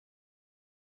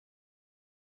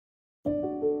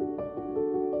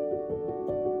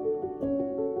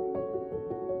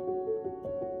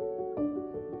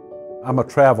I'm a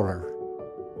traveler.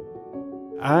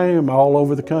 I am all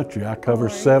over the country. I cover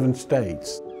 7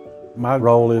 states. My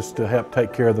role is to help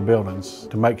take care of the buildings,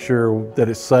 to make sure that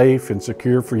it's safe and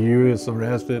secure for you as a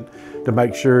resident, to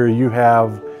make sure you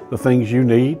have the things you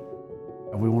need.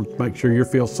 We want to make sure you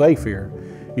feel safe here.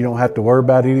 You don't have to worry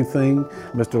about anything.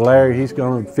 Mr. Larry, he's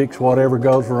going to fix whatever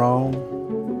goes wrong.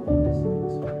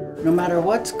 No matter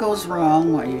what goes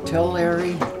wrong, you tell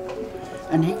Larry,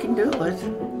 and he can do it.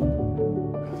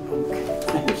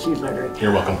 Okay, you better.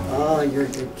 You're welcome. Oh, you're a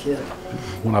good kid.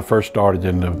 When I first started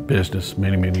in the business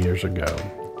many years ago,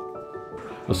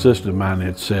 a assistant of mine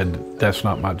had said, "That's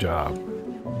not my job."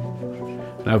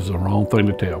 That was the wrong thing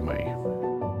to tell me.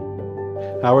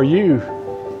 How are you?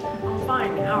 I'm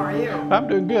fine, how are you? I'm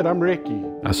doing good, I'm Ricky.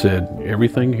 I said,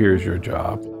 everything here is your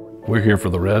job. We're here for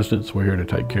the residents, we're here to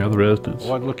take care of the residents.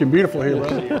 Well, looking beautiful here,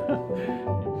 brother.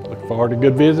 Look forward to a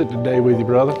good visit today with you,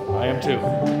 brother. I am too.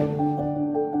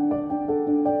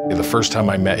 The first time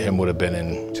I met him would have been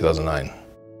in 2009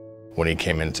 when he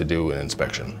came in to do an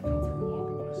inspection.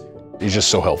 He's just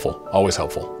so helpful, always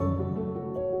helpful.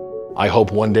 I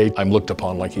hope one day I'm looked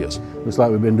upon like he is. Looks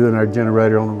like we've been doing our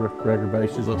generator on a regular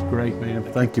basis. Looks great, man.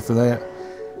 Thank you for that.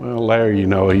 Well, Larry, you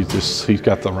know, he's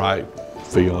got the right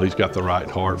feel. He's got the right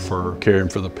heart for caring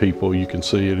for the people. You can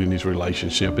see it in his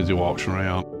relationship as he walks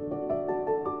around.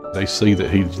 They see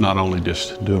that he's not only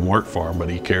just doing work for them, but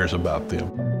he cares about them.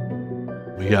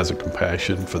 He has a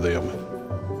compassion for them.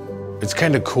 It's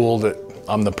kind of cool that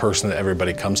I'm the person that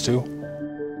everybody comes to,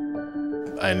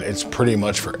 and it's pretty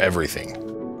much for everything.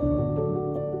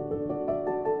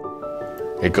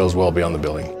 It goes well beyond the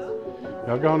building.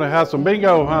 Y'all gonna have some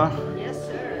bingo, huh? Yes,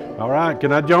 sir. All right,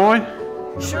 can I join?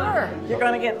 Sure. You're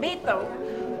gonna get beat though.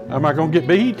 Am I gonna get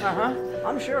beat? Uh-huh,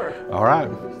 I'm sure. All right.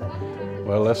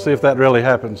 Well, let's see if that really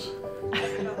happens.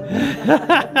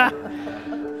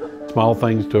 Small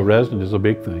things to a resident is a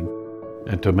big thing.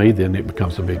 And to me, then it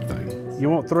becomes a big thing. You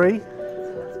want 3?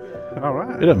 All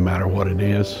right. It doesn't matter what it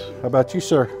is. How about you,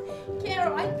 sir?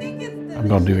 Carol, I think it's I'm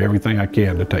gonna do everything I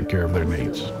can to take care of their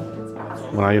needs.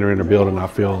 When I enter in a building, I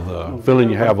feel the feeling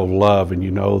you have of love and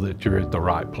you know that you're at the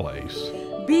right place.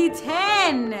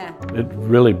 B10. It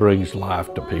really brings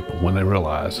life to people when they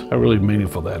realize how really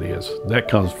meaningful that is. That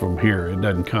comes from here, it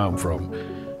doesn't come from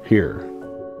here.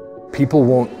 People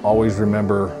won't always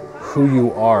remember who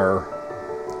you are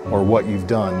or what you've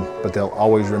done, but they'll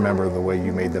always remember the way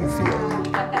you made them feel.